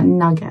is that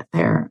nugget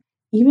there.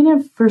 Even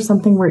if for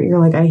something where you're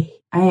like,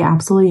 I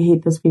absolutely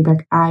hate this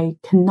feedback, I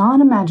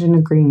cannot imagine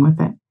agreeing with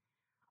it.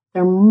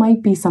 There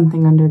might be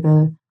something under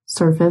the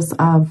surface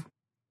of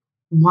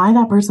why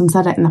that person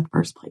said it in the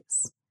first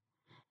place.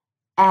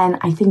 And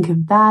I think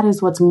that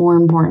is what's more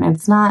important.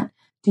 It's not,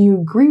 do you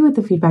agree with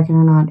the feedback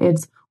or not?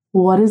 It's,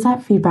 what is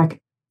that feedback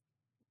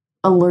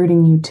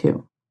alerting you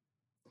to?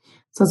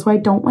 So that's why I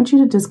don't want you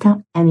to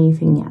discount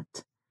anything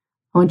yet.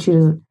 I want you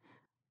to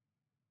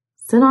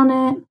sit on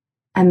it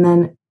and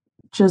then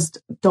just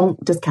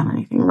don't discount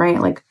anything, right?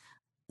 Like,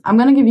 I'm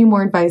going to give you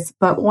more advice,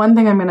 but one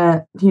thing I'm going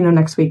to,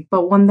 next week,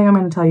 but one thing I'm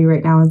going to tell you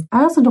right now is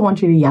I also don't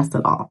want you to yes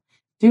at all.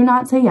 Do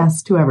not say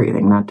yes to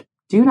everything.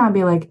 Do not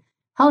be like,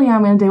 hell yeah,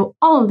 I'm going to do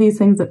all of these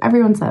things that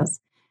everyone says.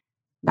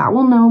 That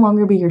will no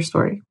longer be your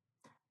story.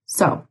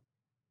 So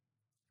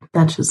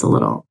that's just a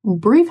little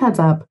brief heads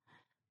up.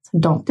 So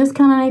don't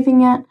discount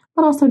anything yet,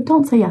 but also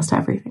don't say yes to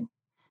everything.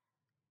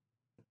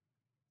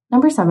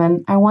 Number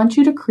 7, I want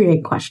you to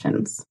create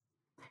questions.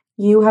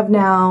 You have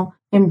now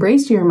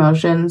embraced your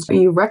emotions.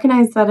 You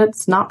recognize that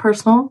it's not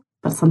personal,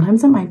 but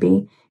sometimes it might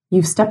be.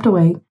 You've stepped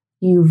away.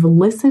 You've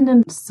listened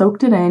and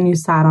soaked it in. You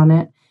sat on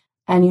it,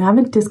 and you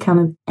haven't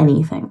discounted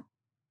anything.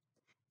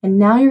 And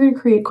now you're going to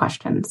create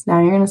questions. Now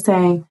you're going to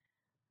say,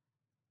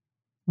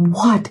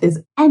 what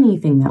is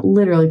anything that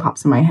literally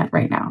pops in my head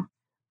right now?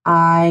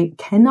 I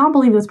cannot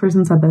believe this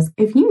person said this.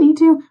 If you need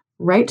to,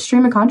 write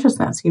stream of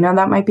consciousness.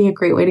 That might be a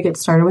great way to get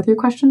started with your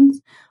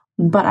questions.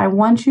 But I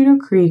want you to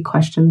create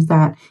questions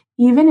that,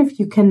 even if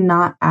you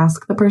cannot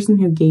ask the person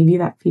who gave you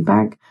that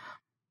feedback,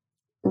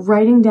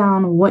 writing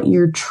down what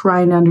you're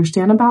trying to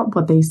understand about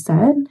what they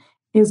said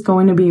is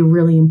going to be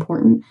really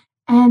important.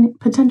 And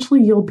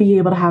potentially you'll be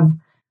able to have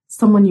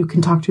someone you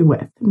can talk to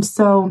with. And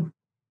so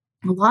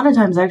a lot of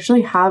times I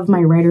actually have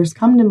my writers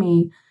come to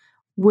me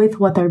with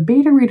what their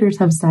beta readers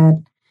have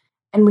said,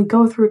 and we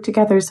go through it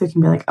together so we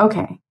can be like,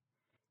 okay,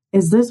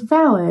 is this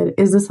valid?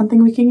 Is this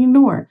something we can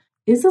ignore?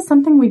 Is this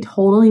something we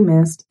totally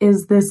missed?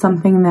 Is this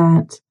something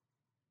that,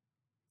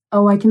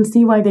 oh, I can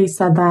see why they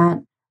said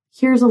that.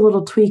 Here's a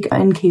little tweak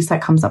in case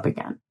that comes up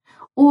again.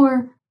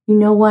 Or, you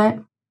know what?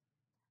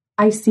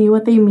 I see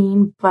what they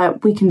mean,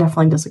 but we can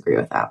definitely disagree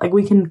with that. Like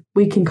we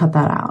can cut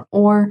that out.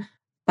 Or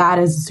that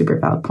is a super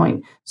valid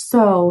point.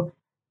 So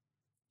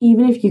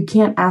even if you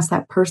can't ask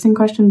that person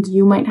questions,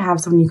 you might have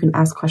someone you can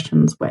ask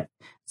questions with.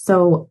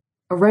 So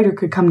a writer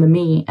could come to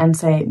me and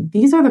say,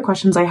 these are the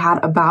questions I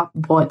had about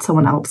what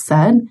someone else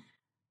said.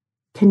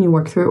 Can you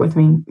work through it with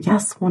me?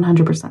 Yes,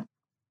 100%.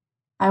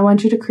 I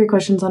want you to create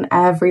questions on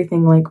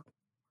everything. Like,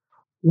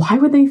 why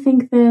would they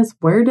think this?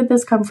 Where did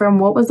this come from?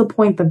 What was the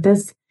point that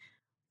this,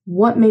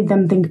 what made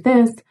them think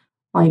this?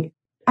 Like,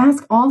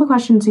 ask all the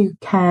questions you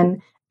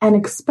can.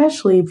 And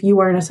especially if you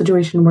are in a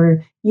situation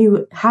where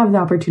you have the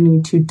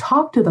opportunity to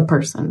talk to the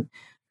person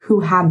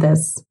who had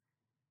this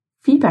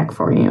feedback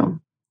for you,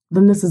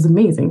 then this is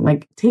amazing.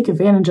 Like, take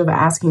advantage of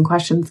asking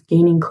questions,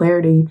 gaining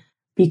clarity,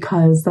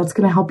 because that's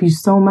going to help you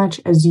so much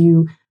as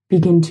you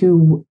begin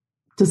to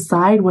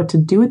decide what to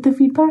do with the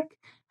feedback,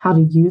 how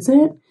to use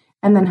it,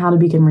 and then how to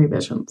begin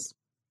revisions.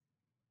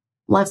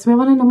 Let's move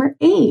on to number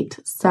 8.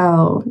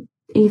 So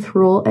 8th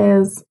rule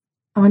is,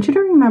 I want you to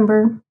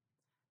remember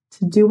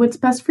to do what's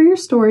best for your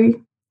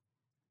story,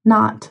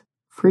 not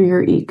for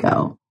your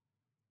ego.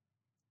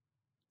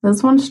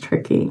 This one's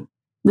tricky.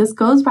 This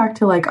goes back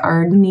to like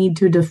our need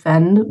to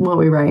defend what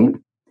we write.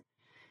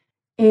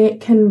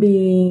 It can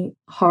be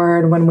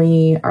hard when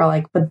we are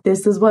like, but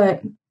this is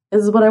what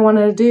I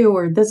wanted to do,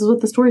 or this is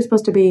what the story's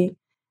supposed to be.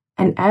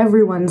 And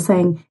everyone's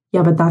saying,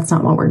 yeah, but that's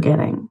not what we're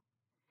getting.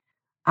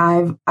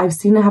 I've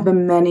seen it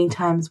happen many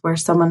times where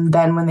someone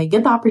then, when they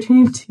get the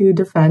opportunity to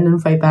defend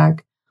and fight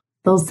back,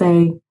 they'll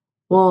say,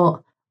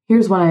 well,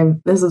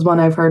 this is one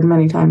I've heard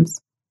many times.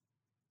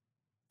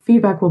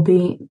 Feedback will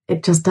be,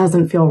 it just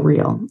doesn't feel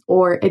real,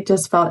 or it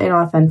just felt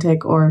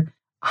inauthentic, or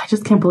I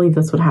just can't believe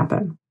this would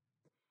happen.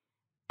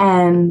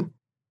 And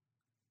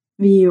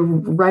the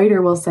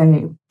writer will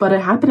say, but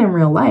it happened in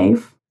real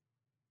life.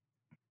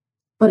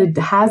 But it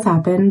has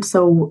happened,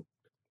 so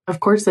of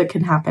course it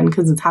can happen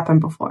because it's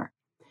happened before.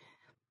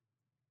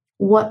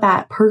 What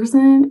that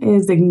person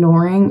is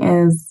ignoring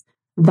is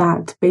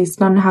that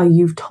based on how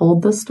you've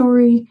told the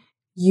story,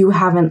 you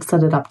haven't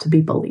set it up to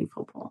be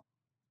believable.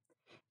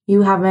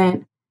 You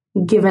haven't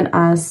given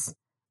us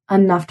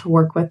enough to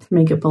work with to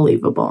make it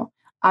believable.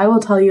 I will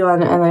tell you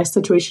in a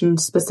situation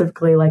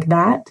specifically like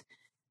that,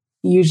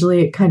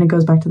 usually it kind of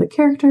goes back to the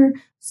character.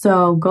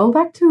 So go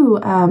back to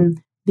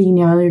the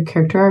Nail Your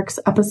Character Arcs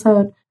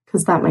episode,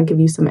 because that might give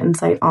you some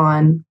insight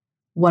on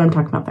what I'm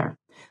talking about there.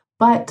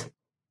 But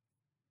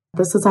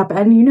this has happened,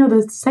 and you know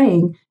the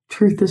saying,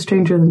 truth is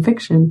stranger than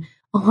fiction.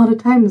 A lot of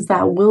times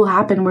that will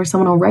happen where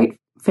someone will write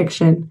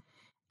fiction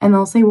and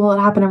they'll say, well, it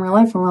happened in real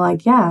life. And we're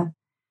like, yeah,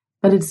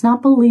 but it's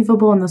not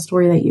believable in the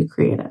story that you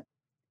created.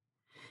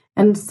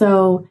 And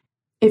so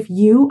if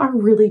you are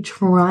really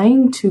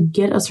trying to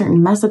get a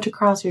certain message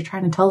across, you're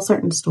trying to tell a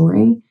certain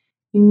story,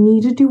 you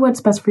need to do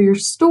what's best for your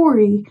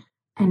story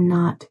and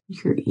not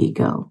your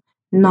ego,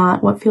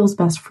 not what feels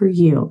best for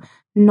you,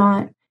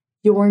 not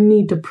your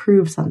need to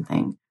prove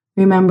something.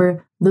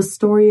 Remember, the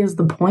story is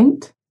the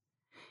point,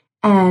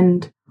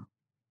 and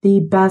the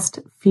best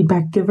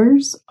feedback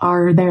givers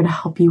are there to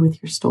help you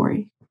with your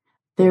story.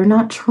 They're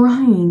not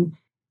trying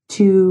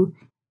to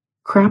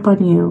crap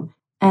on you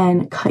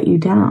and cut you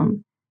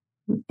down,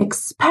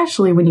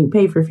 especially when you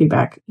pay for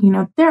feedback. You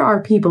know, there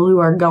are people who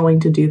are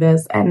going to do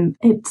this, and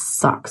it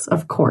sucks,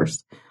 of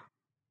course.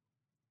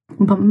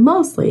 But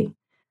mostly,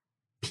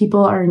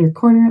 people are in your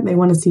corner. They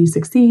want to see you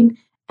succeed.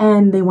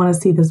 and they want to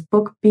see this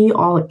book be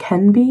all it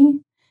can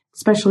be.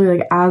 Especially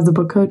like as a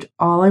book coach,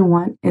 all I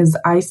want is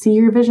I see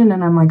your vision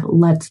and I'm like,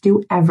 let's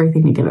do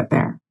everything to get it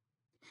there.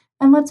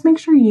 And let's make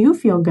sure you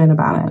feel good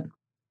about it.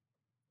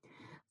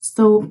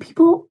 So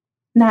people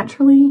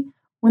naturally,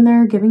 when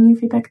they're giving you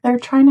feedback, they're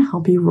trying to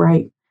help you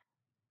write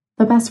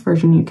the best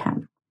version you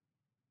can.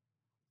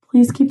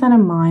 Please keep that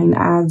in mind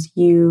as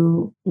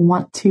you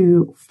want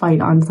to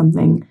fight on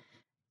something.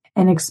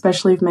 And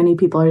especially if many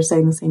people are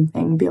saying the same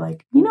thing, be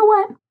like, you know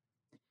what?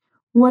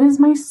 What does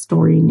my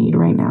story need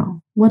right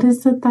now? What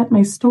is it that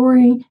my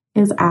story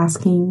is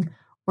asking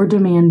or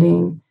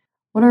demanding?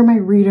 What are my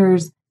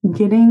readers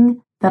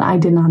getting that I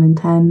did not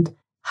intend?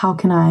 How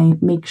can I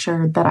make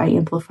sure that I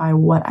amplify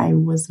what I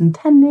was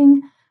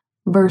intending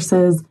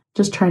versus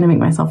just trying to make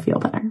myself feel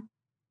better?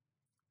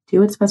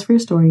 Do what's best for your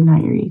story,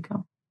 not your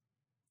ego.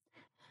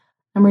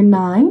 Number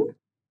 9.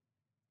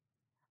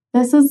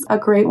 This is a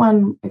great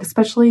one,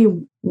 especially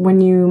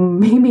when you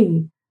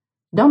maybe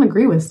don't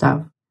agree with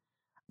stuff.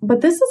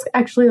 But this is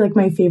actually like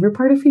my favorite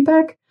part of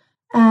feedback.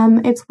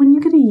 It's when you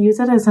get to use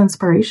it as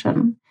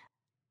inspiration.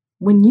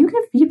 When you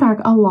get feedback,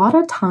 a lot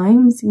of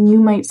times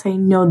you might say,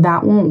 no,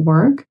 that won't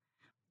work,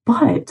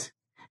 but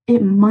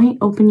it might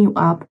open you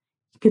up.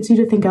 It gets you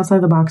to think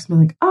outside the box and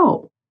be like,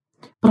 oh,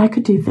 but I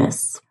could do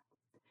this.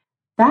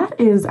 That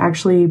is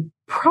actually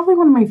probably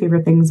one of my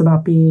favorite things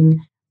about being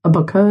a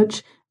book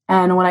coach.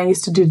 And when I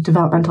used to do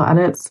developmental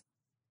edits,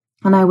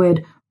 and I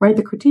would write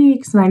the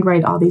critiques, and I'd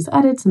write all these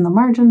edits in the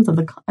margins of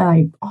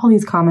all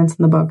these comments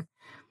in the book.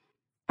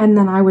 And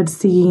then I would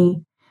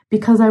see,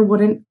 because I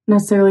wouldn't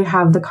necessarily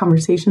have the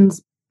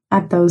conversations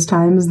at those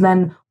times,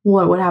 then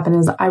what would happen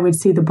is I would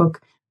see the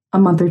book a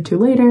month or two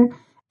later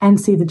and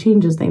see the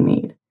changes they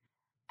made.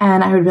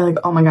 And I would be like,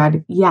 oh my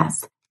God,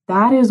 yes,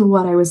 that is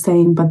what I was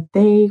saying, but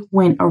they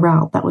went a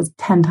route that was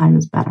 10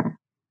 times better.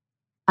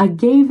 I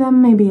gave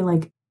them maybe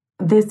like,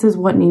 this is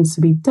what needs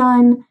to be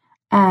done.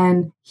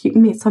 And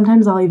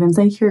sometimes I'll even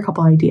say, here are a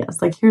couple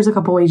ideas. Like, here's a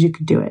couple ways you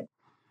could do it.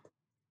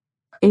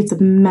 It's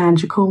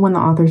magical when the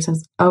author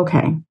says,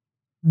 okay,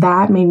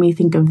 that made me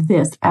think of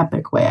this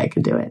epic way I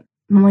could do it.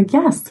 And I'm like,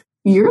 yes,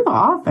 you're the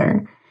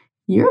author.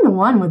 You're the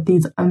one with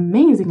these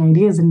amazing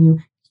ideas in you.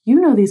 You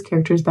know these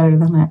characters better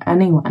than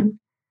anyone.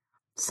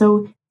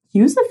 So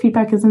use the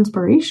feedback as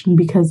inspiration,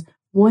 because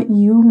what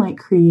you might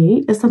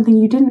create is something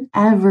you didn't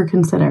ever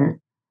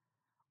consider.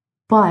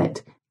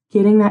 But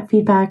getting that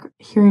feedback,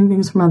 hearing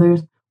things from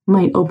others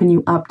might open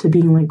you up to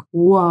being like,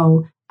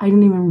 whoa, I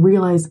didn't even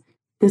realize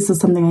this is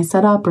something I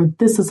set up, or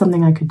this is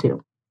something I could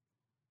do.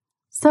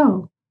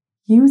 So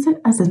use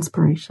it as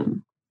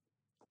inspiration.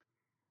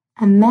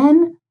 And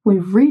then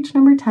we've reached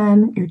number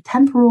 10, your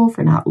 10th rule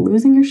for not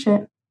losing your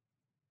shit.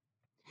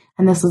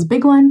 And this is a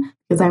big one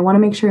because I want to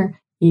make sure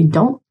you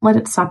don't let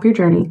it stop your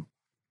journey.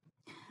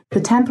 The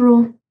 10th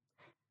rule,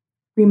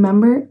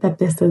 remember that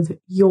this is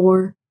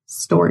your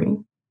story.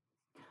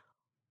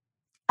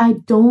 I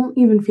don't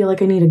even feel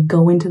like I need to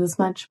go into this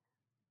much,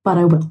 but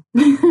I will.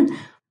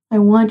 I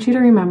want you to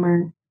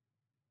remember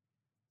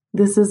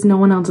this is no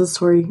one else's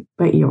story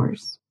but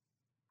yours.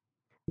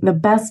 The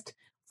best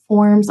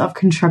forms of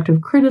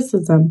constructive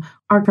criticism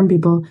are from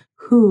people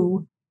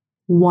who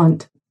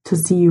want to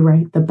see you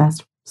write the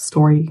best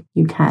story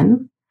you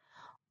can.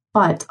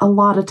 But a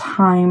lot of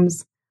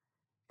times,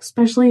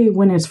 especially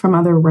when it's from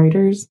other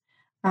writers,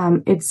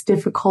 it's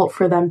difficult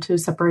for them to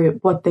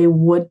separate what they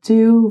would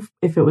do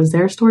if it was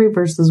their story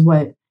versus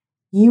what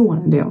you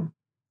want to do.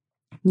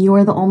 You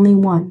are the only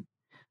one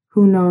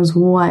who knows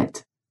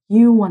what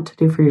you want to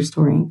do for your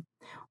story,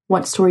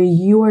 what story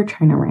you are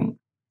trying to write.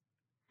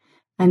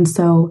 And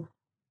so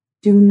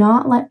do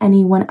not let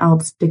anyone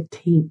else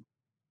dictate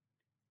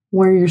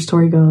where your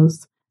story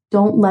goes.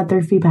 Don't let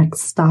their feedback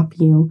stop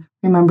you.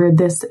 Remember,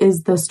 this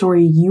is the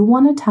story you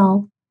want to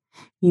tell.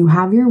 You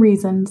have your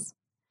reasons.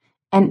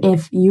 And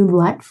if you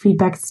let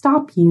feedback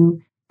stop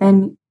you,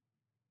 then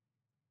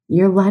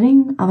you're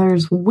letting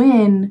others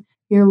win.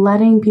 You're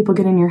letting people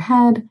get in your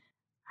head.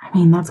 I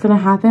mean, that's going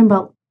to happen,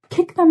 but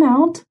kick them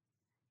out.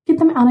 Get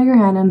them out of your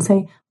head and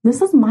say,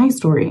 this is my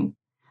story.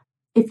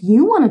 If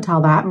you want to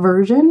tell that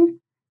version,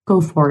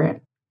 go for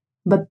it.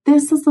 But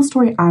this is the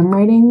story I'm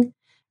writing.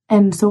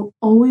 And so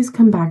always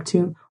come back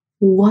to,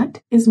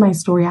 what is my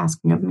story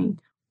asking of me?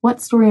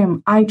 What story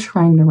am I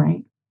trying to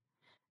write?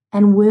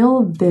 And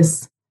will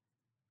this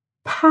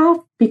path,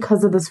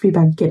 because of this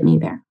feedback, get me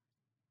there?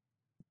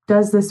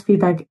 Does this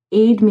feedback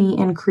aid me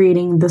in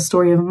creating the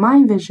story of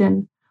my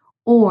vision,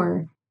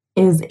 or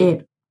is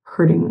it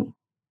hurting me?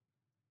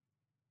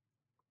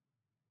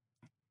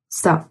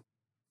 So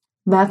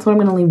that's what I'm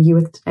going to leave you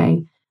with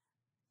today.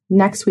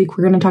 Next week,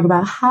 we're going to talk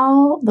about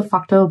how the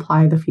fuck to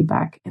apply the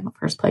feedback in the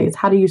first place.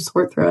 How do you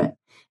sort through it?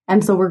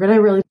 And so we're going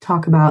to really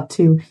talk about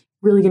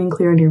really getting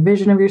clear on your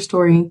vision of your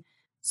story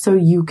so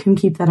you can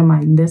keep that in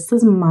mind. This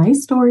is my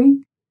story,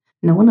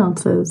 no one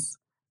else's.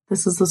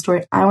 This is the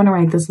story I want to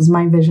write. This is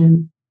my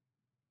vision.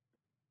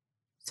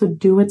 So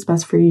do what's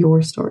best for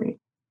your story.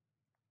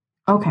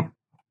 Okay.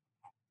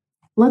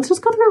 Let's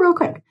just go through it real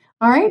quick.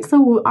 All right.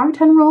 So our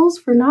 10 rules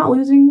for not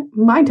losing,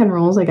 my 10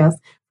 rules, I guess,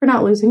 for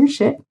not losing your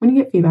shit when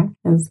you get feedback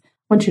is I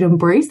want you to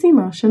embrace the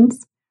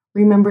emotions.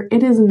 Remember,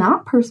 it is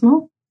not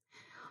personal,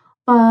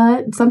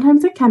 but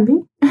sometimes it can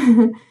be.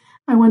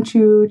 I want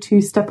you to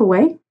step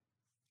away.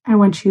 I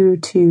want you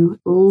to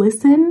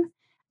listen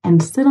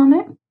and sit on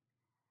it.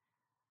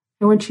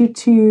 I want you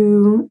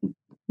to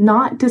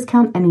not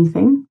discount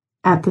anything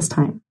at this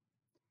time.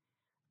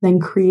 Then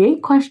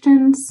create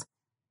questions.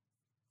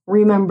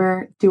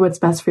 Remember, do what's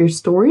best for your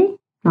story,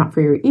 not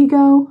for your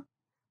ego.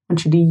 I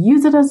want you to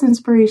use it as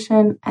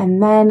inspiration.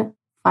 And then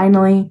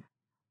finally,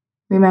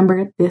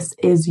 remember, this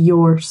is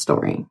your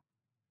story.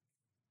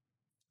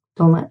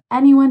 Don't let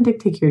anyone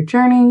dictate your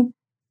journey.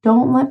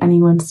 Don't let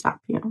anyone stop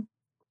you.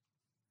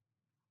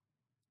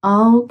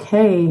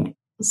 Okay,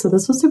 so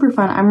this was super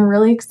fun. I'm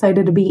really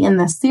excited to be in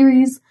this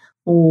series.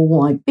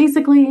 Like,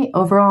 basically,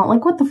 overall,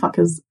 like, what the fuck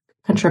is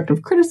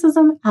constructive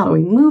criticism? How do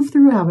we move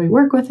through? How do we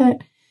work with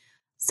it?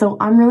 So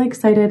I'm really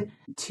excited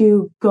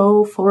to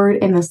go forward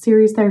in this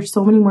series. There's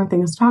so many more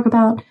things to talk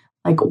about,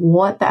 like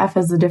what the F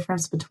is the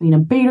difference between a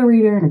beta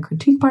reader and a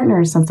critique partner,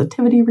 a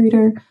sensitivity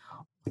reader.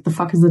 What the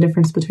fuck is the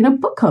difference between a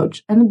book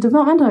coach and a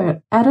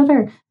development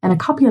editor and a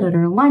copy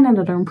editor, a line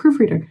editor, and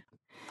proofreader?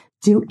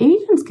 Do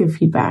agents give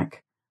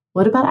feedback?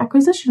 What about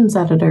acquisitions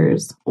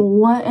editors?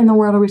 What in the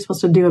world are we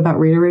supposed to do about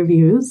reader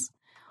reviews?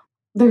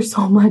 There's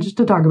so much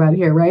to talk about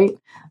here, right?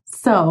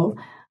 So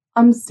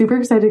I'm super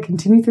excited to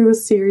continue through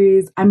this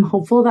series. I'm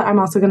hopeful that I'm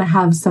also going to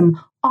have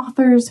some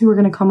authors who are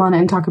going to come on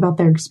and talk about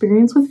their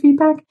experience with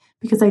feedback,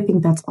 because I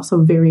think that's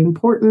also very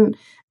important.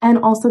 And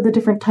also the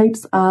different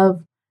types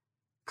of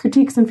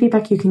critiques and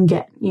feedback you can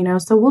get,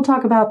 So we'll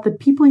talk about the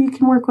people you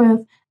can work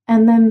with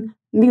and then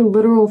the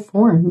literal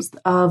forms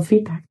of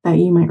feedback that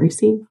you might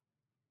receive.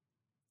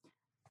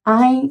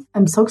 I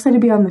am so excited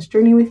to be on this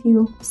journey with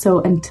you.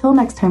 So until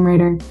next time,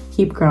 writer,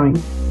 keep growing.